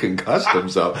likely concussed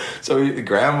himself. So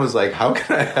Graham was like, how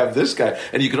can I have this guy?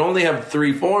 And you could only have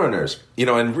 3 foreigners, you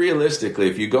know, and realistically,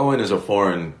 if you go in as a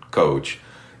foreign coach,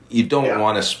 you don't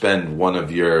want to spend one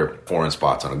of your foreign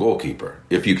spots on a goalkeeper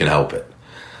if you can help it.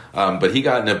 But he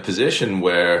got in a position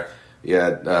where he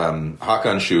had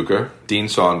Hakan Şükür, Dean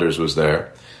Saunders was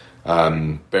there,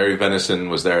 Barry Venison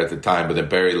was there at the time, but then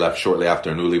Barry left shortly after,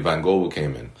 and Uli van Goebel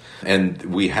came in. And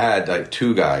we had like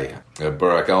 2 guys,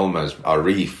 Burak Elmas,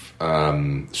 Arif,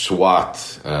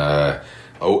 Swat,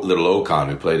 Little Okan,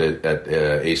 who played at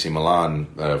AC Milan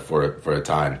for a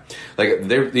time. Like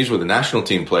these were the national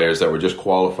team players that were just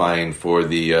qualifying for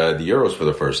the Euros for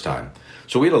the first time.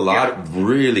 So we had a lot of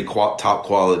really top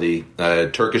quality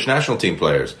Turkish national team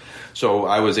players. So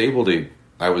he was able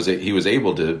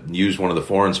to use one of the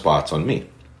foreign spots on me,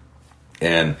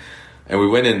 and we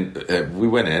went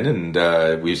in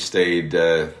and we stayed.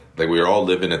 Like we were all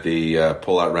living at the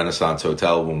Pull-Out Renaissance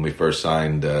Hotel when we first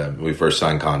signed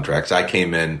contracts. I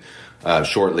came in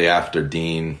shortly after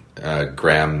Dean,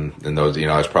 Graham, and those. You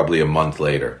know, I was probably a month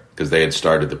later because they had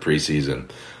started the preseason,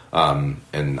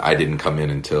 and I didn't come in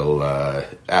until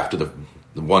after the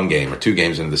 1 game or 2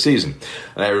 games into the season.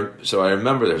 And so I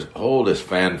remember there's all this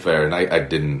fanfare, and I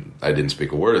didn't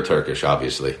speak a word of Turkish,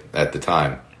 obviously, at the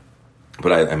time.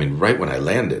 But I mean, right when I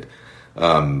landed.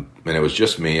 And it was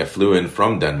just me. I flew in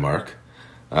from Denmark.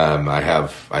 I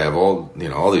have all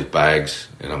these bags,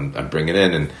 and I'm bringing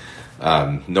in,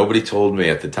 and nobody told me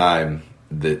at the time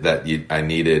that I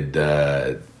needed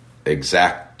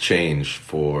exact change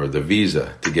for the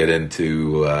visa to get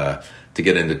into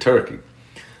Turkey,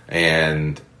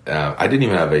 and I didn't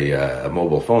even have a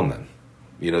mobile phone then.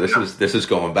 You know, this is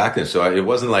going back then, so it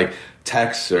wasn't like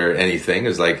text or anything.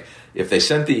 It's like if they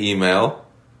sent the email.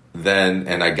 Then,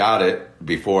 and I got it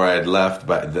before I had left,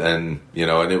 but then, you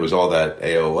know, and it was all that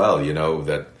AOL, you know,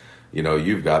 that, you know,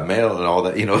 you've got mail and all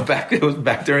that, you know, it was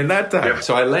back during that time. Yep.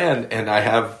 So I land and I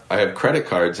have credit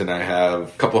cards and I have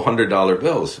a couple $100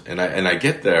 bills, and I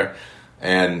get there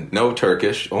and no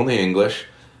Turkish, only English.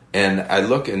 And I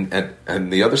look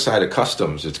and the other side of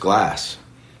customs, it's glass.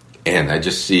 And I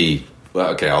just see, well,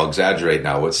 okay, I'll exaggerate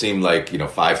now, what seemed like, you know,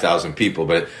 5,000 people,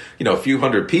 but, you know, a few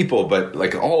hundred people, but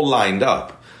like all lined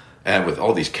up. And with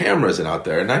all these cameras and out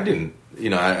there, and I didn't, you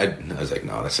know, I was like,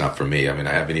 no, that's not for me. I mean,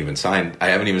 I haven't even signed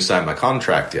my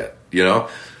contract yet, you know?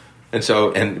 And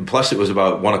so, and plus it was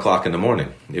about 1:00 in the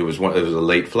morning. It was a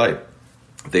late flight.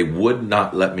 They would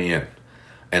not let me in.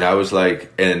 And I was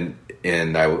like, and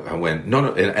I went,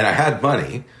 no, and I had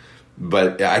money,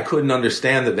 but I couldn't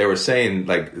understand that they were saying,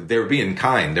 like, they were being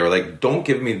kind. They were like, don't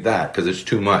give me that because it's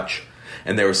too much.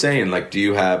 And they were saying, like,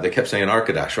 they kept saying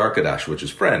Arkadaş, which is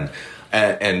friend.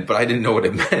 But I didn't know what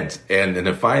it meant. And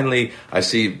then finally, I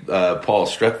see Paul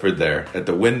Stretford there at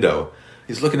the window.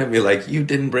 He's looking at me like, you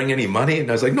didn't bring any money? And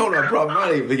I was like, no, I brought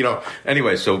money. But, you know,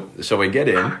 anyway, so I get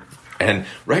in. And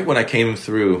right when I came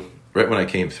through,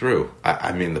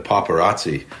 I mean, the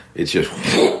paparazzi, it's just,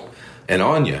 and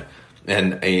on you.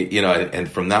 And, you know, and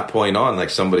from that point on, like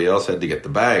somebody else had to get the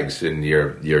bags, and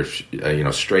you're you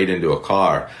know, straight into a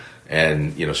car.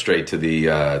 And, you know, straight to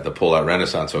the Pull-Out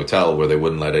Renaissance Hotel where they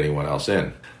wouldn't let anyone else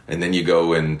in. And then you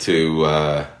go into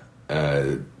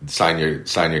sign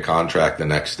your contract the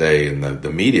next day, and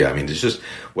the media. I mean, it's just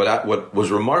what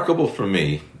was remarkable for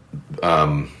me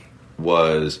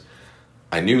was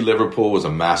I knew Liverpool was a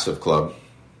massive club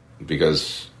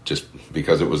because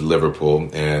it was Liverpool,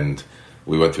 and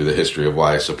we went through the history of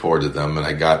why I supported them,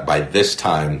 and by this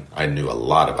time, I knew a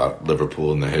lot about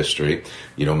Liverpool and the history.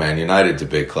 You know, Man United's a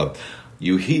big club.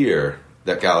 You hear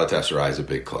that Galatasaray is a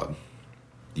big club.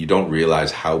 You don't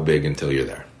realize how big until you're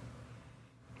there.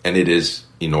 And it is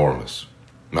enormous.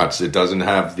 It doesn't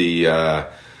have the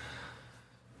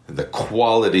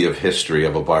quality of history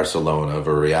of a Barcelona, of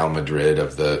a Real Madrid,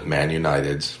 of the Man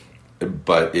Uniteds,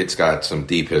 but it's got some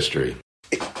deep history.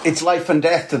 It's life and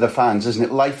death to the fans, isn't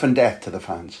it? Life and death to the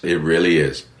fans. It really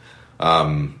is. You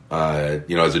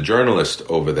know, as a journalist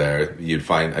over there,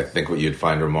 I think what you'd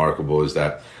find remarkable is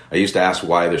that I used to ask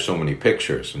why there's so many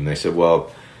pictures. And they said,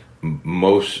 well,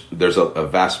 there's a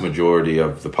vast majority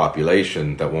of the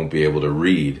population that won't be able to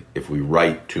read if we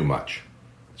write too much.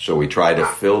 So we try to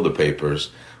fill the papers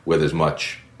with as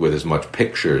much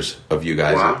pictures of you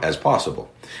guys as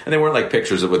possible. And they weren't like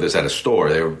pictures with us at a store.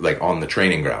 They were like on the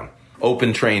training ground.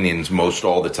 Open trainings most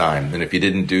all the time, and if you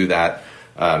didn't do that,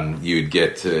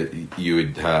 you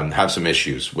would have some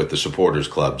issues with the supporters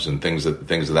clubs and things of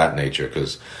that nature.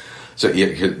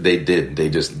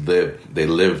 They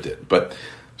lived it. But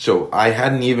So I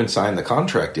hadn't even signed the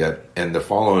contract yet, and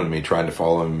they're trying to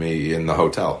follow me in the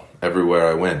hotel everywhere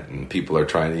I went, and people are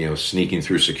trying, sneaking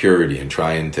through security and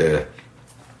trying to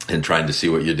see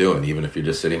what you're doing, even if you're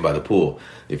just sitting by the pool,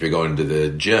 if you're going to the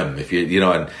gym, if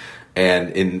and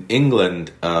in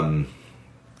England and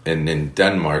in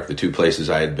Denmark, the two places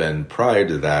I had been prior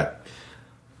to that,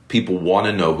 people want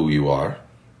to know who you are.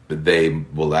 They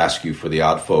will ask you for the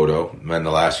odd photo, and then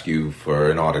they'll ask you for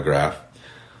an autograph.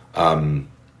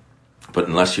 But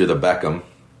unless you're the Beckham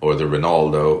or the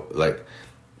Ronaldo,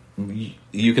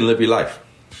 you can live your life.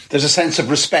 There's a sense of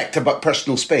respect about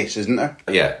personal space, isn't there?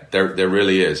 Yeah, there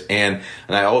really is. And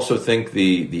I also think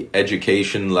the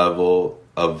education level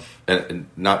of, and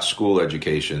not school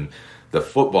education, the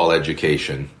football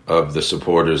education of the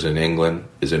supporters in England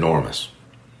is enormous.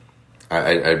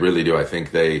 I really do. I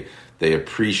think they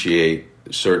appreciate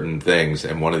certain things,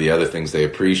 and one of the other things they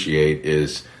appreciate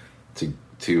is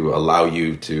to allow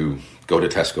you to go to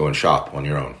Tesco and shop on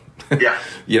your own. Yeah.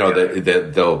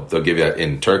 They'll give you that.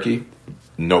 In Turkey,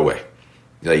 no way.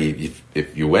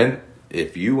 If you went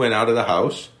out of the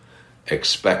house,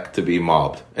 expect to be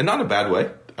mobbed, and not in a bad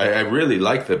way. I really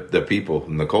like the people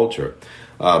and the culture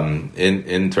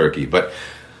in Turkey, but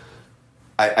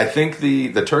I think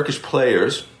the Turkish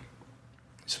players,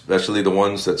 especially the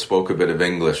ones that spoke a bit of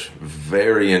English,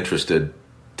 very interested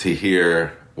to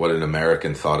hear what an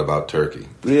American thought about Turkey.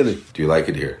 Really? Do you like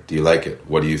it here? Do you like it?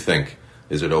 What do you think?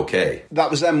 Is it okay? That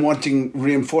was them wanting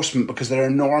reinforcement because they're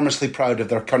enormously proud of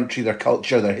their country, their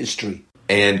culture, their history.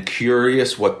 And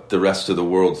curious what the rest of the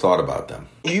world thought about them.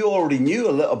 You already knew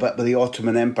a little bit about the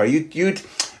Ottoman Empire. You'd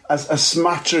a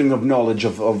smattering of knowledge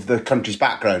of the country's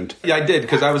background. Yeah, I did,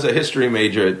 because I was a history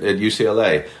major at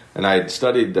UCLA, and I had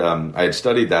studied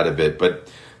that a bit. But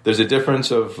there's a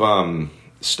difference of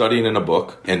studying in a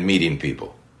book and meeting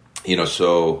people.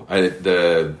 So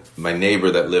my neighbor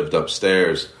that lived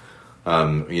upstairs,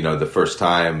 the first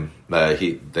time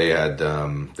they had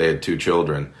two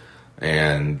children,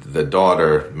 and the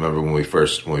daughter, remember when we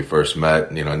first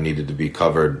met, needed to be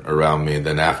covered around me, and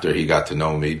then after he got to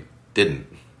know me, didn't.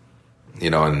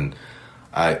 And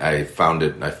I found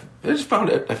it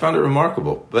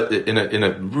remarkable, but in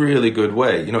a really good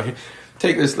way.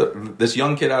 Take this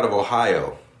young kid out of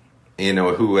Ohio,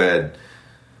 who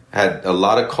had a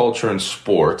lot of culture and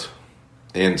sport,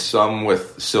 and some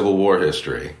with Civil War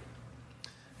history,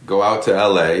 go out to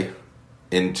LA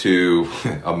into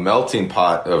a melting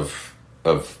pot of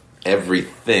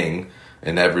everything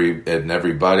and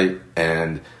everybody,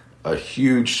 and a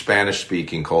huge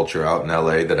Spanish-speaking culture out in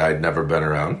LA that I'd never been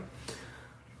around.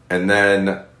 And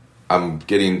then I'm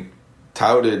getting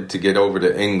touted to get over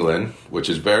to England, which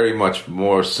is very much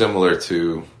more similar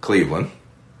to Cleveland.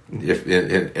 And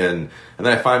then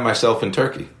I find myself in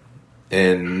Turkey,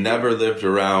 and never lived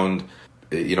around,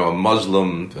 a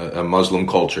Muslim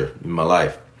culture in my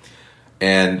life.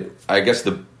 And I guess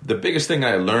the biggest thing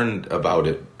I learned about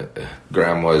it,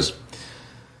 Graham, was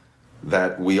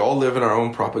that we all live in our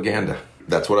own propaganda.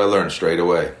 That's what I learned straight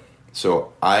away.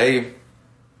 So I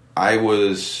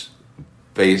was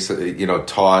basically,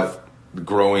 taught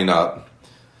growing up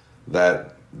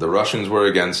that the Russians were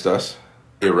against us,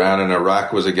 Iran and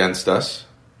Iraq was against us,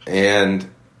 and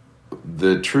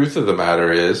the truth of the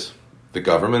matter is the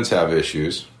governments have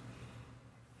issues.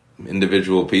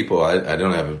 Individual people, I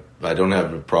don't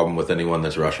have a problem with anyone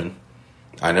that's Russian.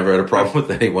 I never had a problem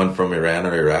with anyone from Iran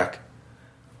or Iraq.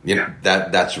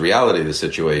 That's reality of the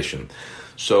situation.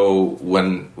 So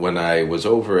when I was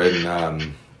over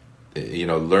and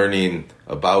learning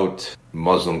about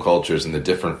Muslim cultures and the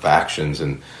different factions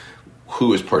and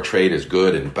who is portrayed as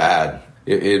good and bad,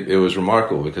 it was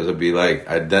remarkable, because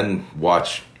I'd then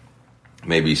watch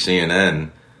maybe CNN,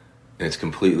 and it's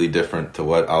completely different to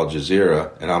what Al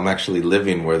Jazeera, and I'm actually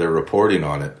living where they're reporting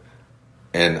on it.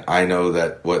 And I know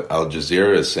that what Al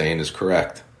Jazeera is saying is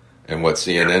correct, and what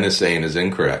CNN is saying is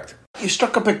incorrect. You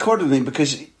struck a big chord with me,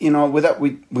 because, without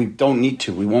we don't need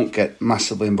to, we won't get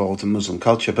massively involved in Muslim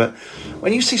culture, but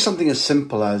when you see something as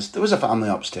simple as, there was a family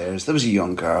upstairs, there was a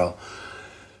young girl.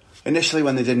 Initially,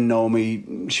 when they didn't know me,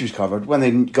 she was covered. When they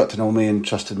got to know me and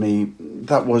trusted me,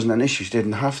 that wasn't an issue. She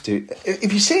didn't have to.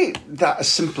 If you say that as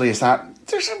simply as that,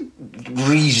 there's a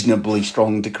reasonably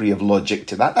strong degree of logic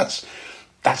to that.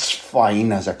 That's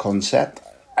fine as a concept.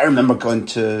 I remember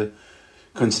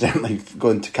coincidentally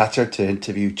going to Qatar to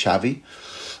interview Xavi,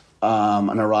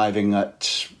 and arriving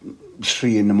at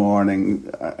 3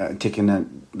 a.m, taking a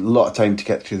lot of time to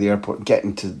get through the airport,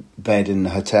 getting to bed in the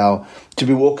hotel, to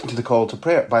be woken to the call to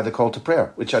prayer,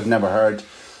 which I'd never heard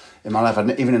in my life.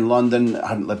 Even in London, I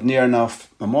hadn't lived near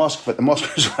enough a mosque, but the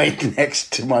mosque was right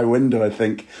next to my window, I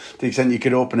think, to the extent you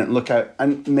could open it and look out,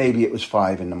 and maybe it was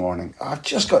 5 a.m. I've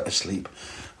just got to sleep.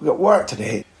 We've got work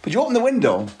today. But you open the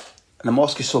window, and the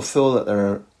mosque is so full that there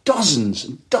are dozens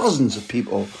and dozens of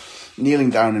people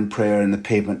kneeling down in prayer in the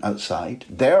pavement outside.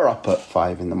 They're up at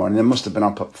 5 a.m. They must have been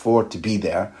up at 4 to be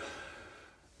there.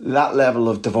 That level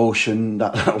of devotion,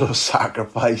 that level of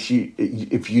sacrifice,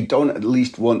 if you don't at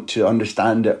least want to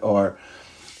understand it, or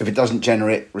if it doesn't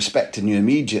generate respect in you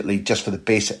immediately just for the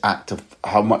basic act of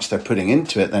how much they're putting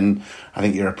into it, then I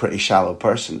think you're a pretty shallow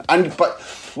person. But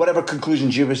whatever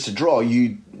conclusions you wish to draw,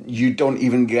 you don't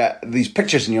even get these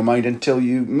pictures in your mind until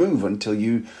you move, until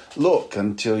you look,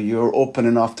 until you're open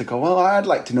enough to go, well, I'd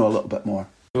like to know a little bit more.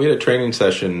 We had a training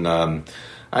session.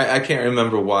 I can't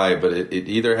remember why, but it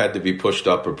either had to be pushed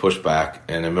up or pushed back.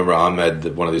 And I remember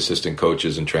Ahmed, one of the assistant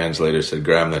coaches and translators, said,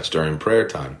 Graham, that's during prayer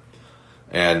time.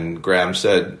 And Graham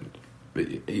said,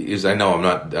 I know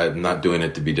I'm not doing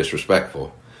it to be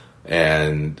disrespectful.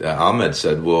 And Ahmed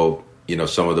said, well,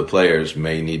 some of the players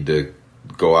may need to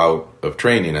go out of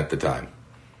training at the time.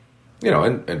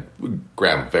 And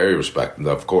Graham, very respectful,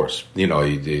 of course.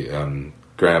 Graham,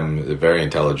 a very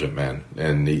intelligent man.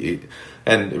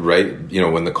 And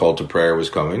when the call to prayer was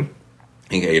coming, I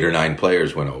think 8 or 9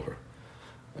 players went over,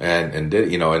 and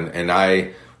did,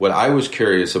 what I was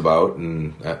curious about,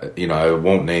 and I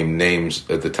won't name names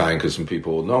at the time because some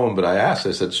people will know them, but I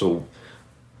said, so,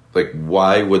 like,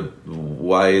 why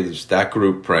is that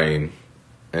group praying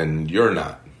and you're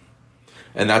not?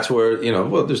 And that's where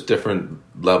there's different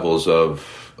levels of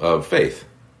faith,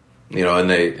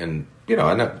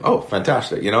 oh,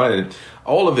 fantastic, and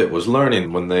all of it was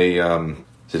learning. When they,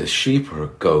 is it a sheep or a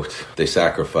goat they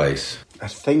sacrifice? I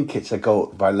think it's a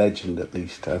goat, by legend at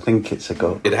least. I think it's a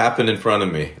goat. It happened in front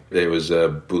of me. It was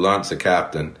Boulant, the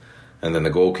captain, and then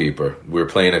the goalkeeper. We were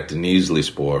playing at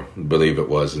Denizlispor, I believe it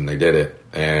was, and they did it.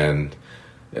 And,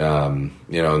 and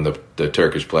the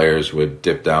Turkish players would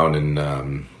dip down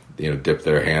and, dip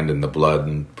their hand in the blood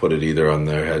and put it either on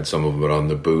their head, some of it on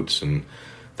their boots, and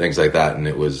things like that. And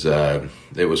it was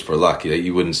for luck.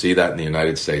 You wouldn't see that in the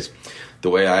United States. The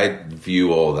way I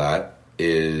view all that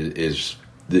is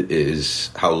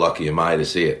how lucky am I to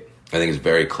see it. I think it's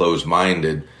very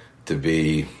closed-minded to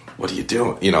be, what are you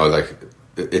doing?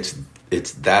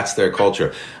 That's their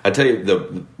culture. I tell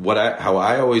you how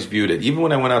I always viewed it. Even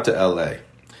when I went out to LA,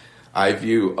 I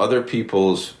view other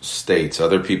people's states,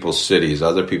 other people's cities,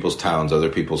 other people's towns, other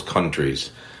people's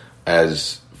countries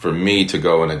as for me to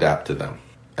go and adapt to them,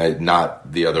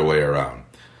 not the other way around.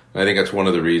 And I think that's one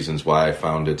of the reasons why I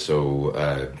found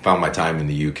my time in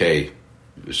the UK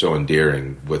so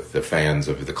endearing with the fans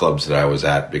of the clubs that I was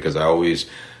at, because I always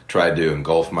tried to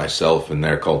engulf myself in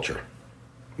their culture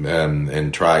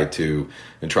and try to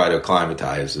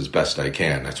acclimatize as best I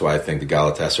can. That's why I think the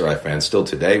Galatasaray fans still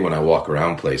today, when I walk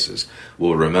around places,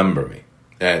 will remember me.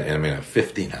 And I mean, I'm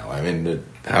 50 now. I mean,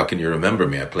 how can you remember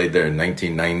me? I played there in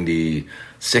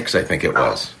 1996, I think it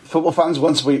was. Football fans,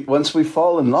 once we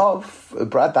fall in love,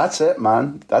 Brad, that's it,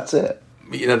 man. That's it.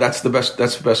 That's the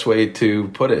best way to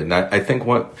put it. And I think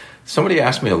somebody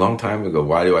asked me a long time ago,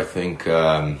 why do I think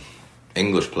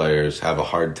English players have a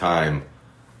hard time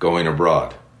going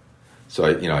abroad? So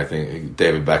I think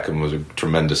David Beckham was a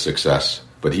tremendous success,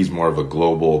 but he's more of a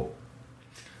global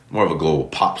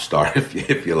pop star,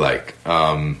 if you like.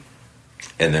 And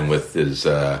then with his,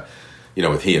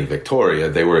 with he and Victoria,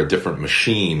 they were a different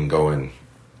machine going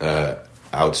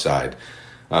outside.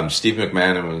 Steve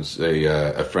McMahon was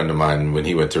a friend of mine when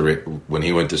he went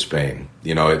to Spain.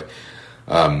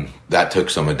 That took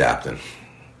some adapting.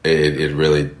 It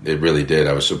really did.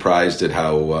 I was surprised at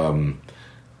how.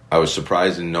 I was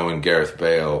surprised in knowing Gareth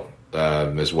Bale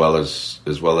as well as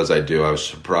I do. I was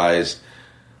surprised.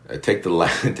 Take the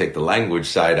language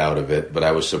side out of it, but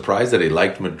I was surprised that he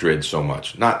liked Madrid so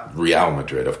much. Not Real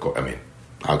Madrid, of course. I mean,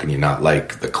 how can you not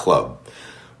like the club?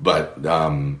 But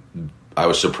I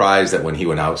was surprised that when he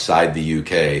went outside the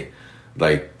UK,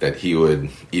 like that he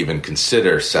would even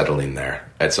consider settling there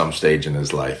at some stage in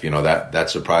his life. That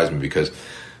surprised me, because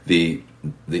the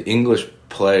English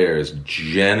players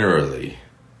generally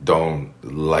don't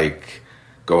like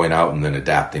going out and then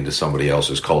adapting to somebody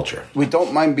else's culture. We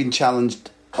don't mind being challenged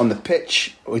on the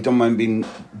pitch. We don't mind being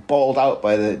bawled out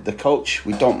by the coach.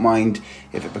 We don't mind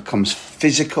if it becomes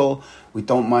physical. We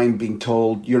don't mind being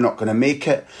told you're not going to make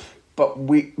it.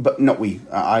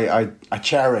 I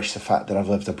cherish the fact that I've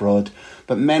lived abroad.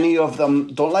 But many of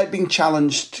them don't like being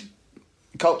challenged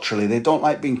culturally. They don't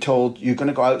like being told you're going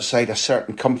to go outside a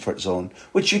certain comfort zone,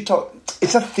 which you talk.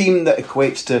 It's a theme that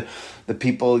equates to the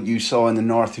people you saw in the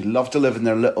north who love to live in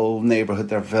their little neighbourhood,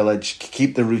 their village,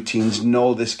 keep the routines,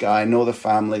 know this guy, know the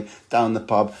family, down the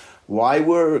pub. Why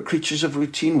we're creatures of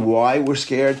routine, why we're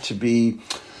scared to be...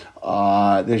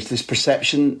 there's this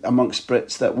perception amongst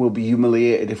Brits that we'll be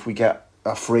humiliated if we get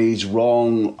a phrase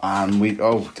wrong, and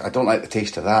I don't like the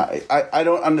taste of that. I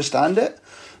don't understand it,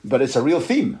 but it's a real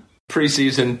theme.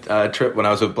 Pre-season trip when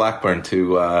I was with Blackburn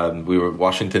to, we were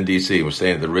Washington, D.C. We're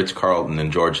staying at the Ritz-Carlton in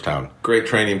Georgetown. Great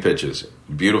training pitches,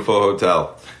 beautiful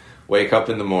hotel. Wake up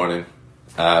in the morning,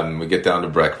 we get down to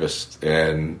breakfast,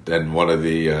 and then one of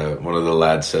the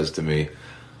lads says to me,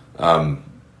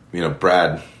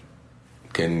 Brad,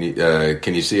 can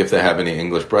you see if they have any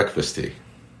English breakfast tea?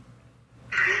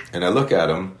 And I look at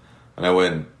him, and I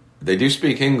went, they do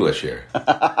speak English here. He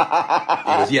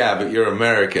goes, yeah, but you're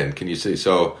American. Can you see?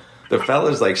 So the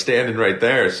fella's like standing right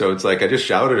there. So it's like I just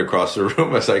shouted across the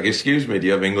room. I was like, excuse me, do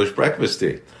you have English breakfast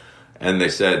tea? And they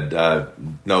said,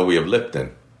 no, we have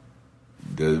Lipton,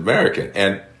 the American.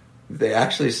 And they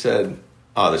actually said,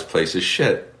 oh, this place is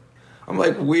shit. I'm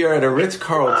like, we are at a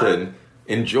Ritz-Carlton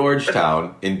in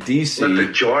Georgetown, in D.C., on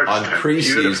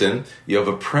preseason. Beautiful. You have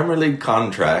a Premier League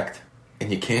contract,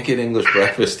 and you can't get English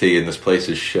breakfast tea, and this place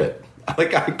is shit.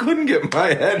 Like, I couldn't get my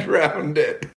head around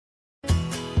it.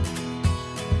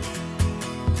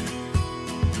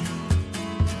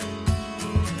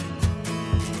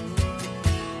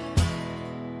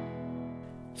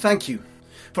 Thank you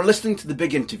for listening to The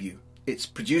Big Interview. It's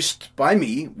produced by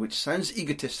me, which sounds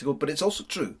egotistical, but it's also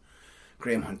true,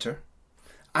 Graham Hunter,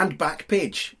 and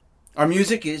Backpage. Our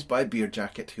music is by Beer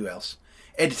Jacket, who else?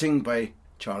 Editing by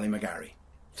Charlie McGarry.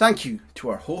 Thank you to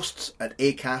our hosts at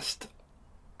Acast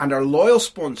and our loyal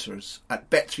sponsors at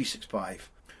Bet365.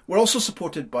 We're also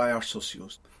supported by our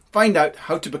socios. Find out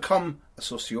how to become a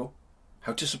socio,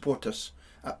 how to support us,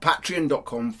 at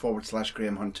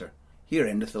patreon.com/Graham Hunter. Here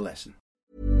endeth the lesson.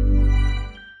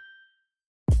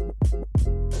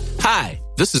 Hi,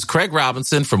 this is Craig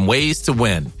Robinson from Ways to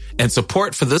Win, and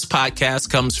support for this podcast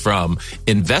comes from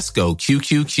Invesco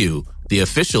QQQ, the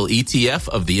official ETF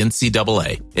of the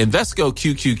NCAA. Invesco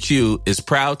QQQ is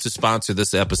proud to sponsor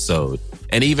this episode,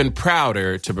 and even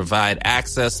prouder to provide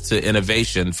access to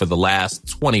innovation for the last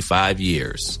 25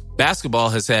 years.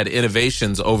 Basketball has had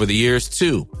innovations over the years,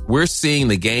 too. We're seeing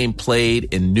the game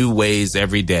played in new ways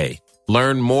every day.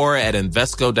 Learn more at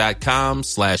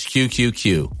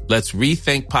Invesco.com/QQQ. Let's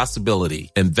rethink possibility.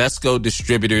 Invesco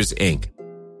Distributors, Inc.